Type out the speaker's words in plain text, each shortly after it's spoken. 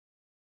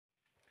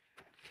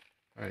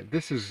Alright,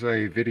 this is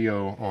a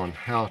video on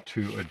how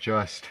to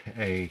adjust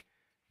a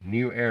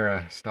new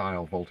era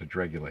style voltage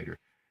regulator.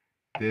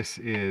 This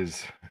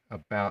is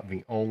about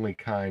the only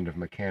kind of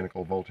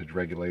mechanical voltage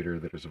regulator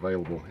that is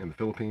available in the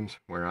Philippines,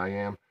 where I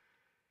am.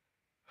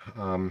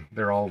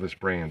 They're all this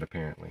brand,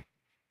 apparently.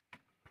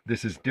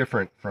 This is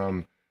different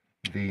from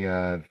the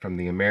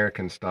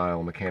American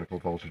style mechanical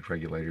voltage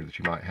regulator that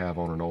you might have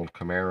on an old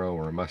Camaro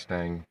or a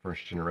Mustang,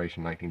 first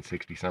generation,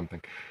 1960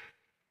 something,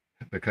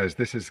 because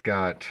this has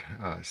got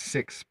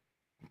six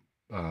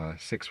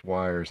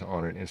wires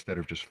on it instead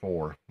of just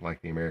four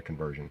like the American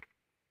version.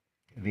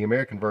 The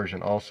American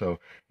version also,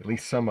 at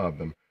least some of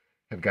them,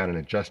 have got an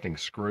adjusting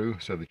screw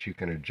so that you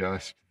can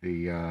adjust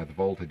the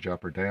voltage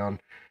up or down.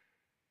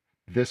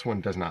 This one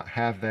does not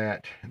have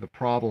that. The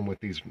problem with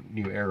these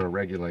new era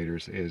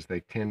regulators is they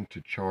tend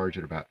to charge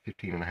at about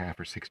 15.5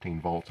 or 16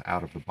 volts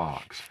out of the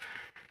box,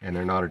 and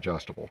they're not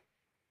adjustable.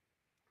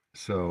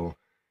 So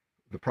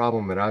the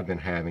problem that I've been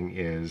having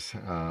is,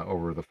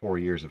 over the 4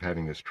 years of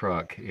having this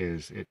truck,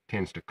 is it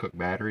tends to cook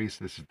batteries.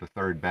 This is the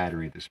third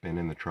battery that's been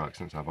in the truck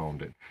since I've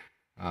owned it,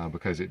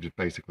 because it just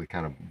basically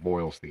kind of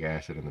boils the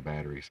acid in the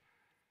batteries.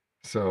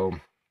 So,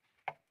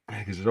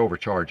 because it's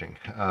overcharging.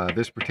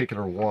 This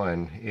particular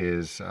one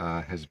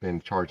has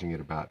been charging at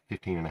about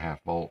 15.5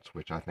 volts,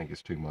 which I think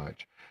is too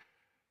much.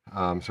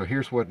 So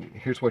here's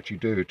what you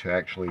do to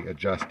actually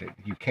adjust it.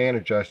 You can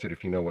adjust it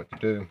if you know what to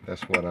do.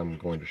 That's what I'm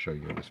going to show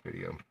you in this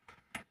video.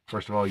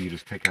 First of all, you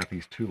just take out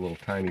these two little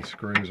tiny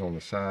screws on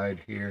the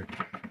side here.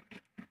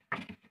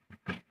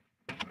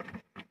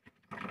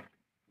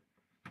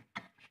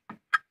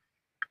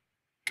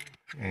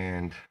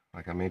 And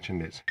like I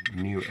mentioned, it's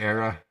New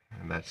Era,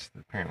 and that's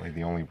apparently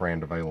the only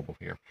brand available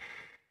here.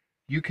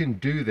 You can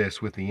do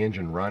this with the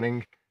engine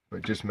running,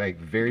 but just make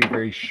very,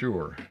 very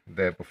sure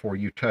that before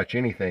you touch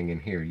anything in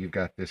here, you've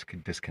got this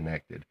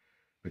disconnected.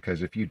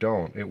 Because if you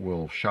don't, it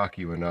will shock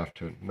you enough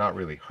to not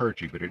really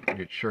hurt you, but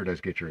it sure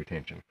does get your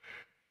attention.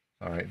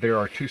 All right, there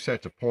are two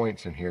sets of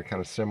points in here, kind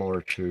of similar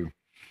to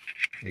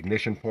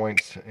ignition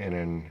points in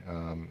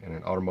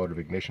an automotive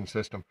ignition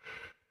system.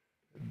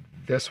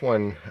 This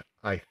one,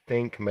 I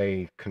think,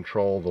 may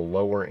control the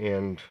lower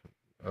end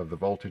of the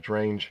voltage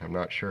range. I'm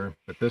not sure,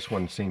 but this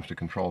one seems to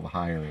control the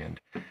higher end.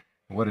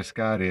 What it's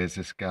got is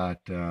it's got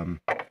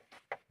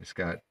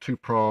two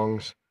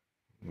prongs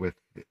with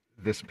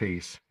this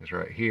piece is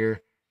right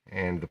here,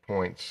 and the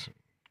points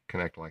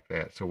connect like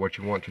that. So what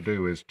you want to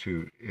do is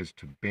to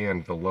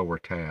bend the lower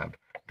tab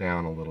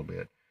down a little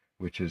bit,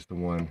 which is the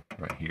one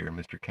right here.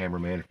 Mr.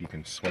 Cameraman, if you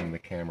can swing the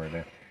camera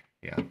down.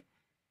 Yeah,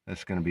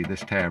 that's going to be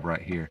this tab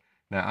right here.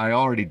 Now, I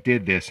already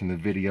did this in the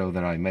video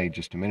that I made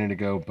just a minute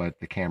ago, but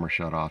the camera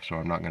shut off, so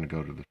I'm not going to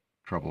go to the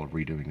trouble of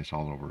redoing this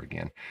all over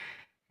again,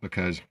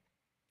 because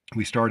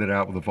we started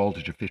out with a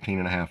voltage of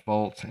 15.5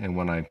 volts, and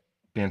when I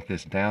bent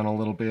this down a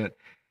little bit,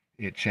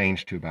 it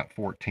changed to about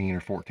 14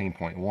 or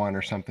 14.1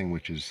 or something,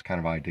 which is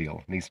kind of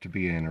ideal. It needs to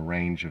be in a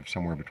range of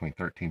somewhere between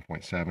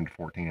 13.7 to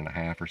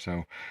 14.5 or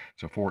so.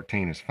 So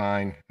 14 is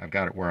fine. I've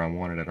got it where I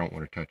want it. I don't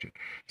want to touch it.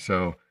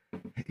 So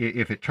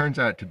if it turns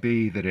out to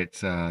be that it's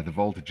the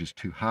voltage is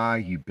too high,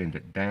 you bend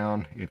it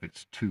down. If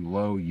it's too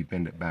low, you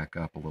bend it back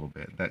up a little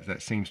bit.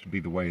 That seems to be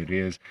the way it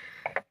is.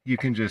 You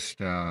can just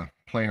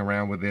play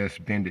around with this,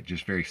 bend it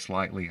just very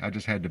slightly. I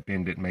just had to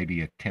bend it maybe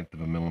 1/10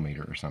 of a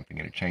millimeter or something,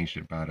 and it changed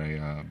it about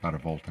a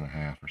volt and a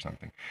half or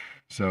something.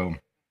 So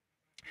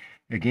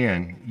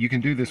again, you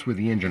can do this with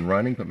the engine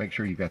running, but make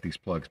sure you've got these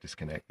plugs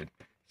disconnected.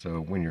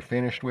 So when you're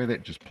finished with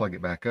it, just plug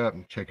it back up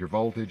and check your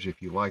voltage.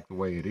 If you like the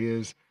way it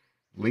is,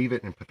 leave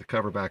it and put the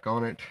cover back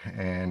on it,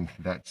 and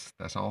that's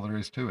all there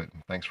is to it.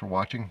 Thanks for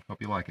watching.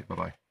 Hope you like it.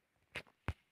 Bye-bye.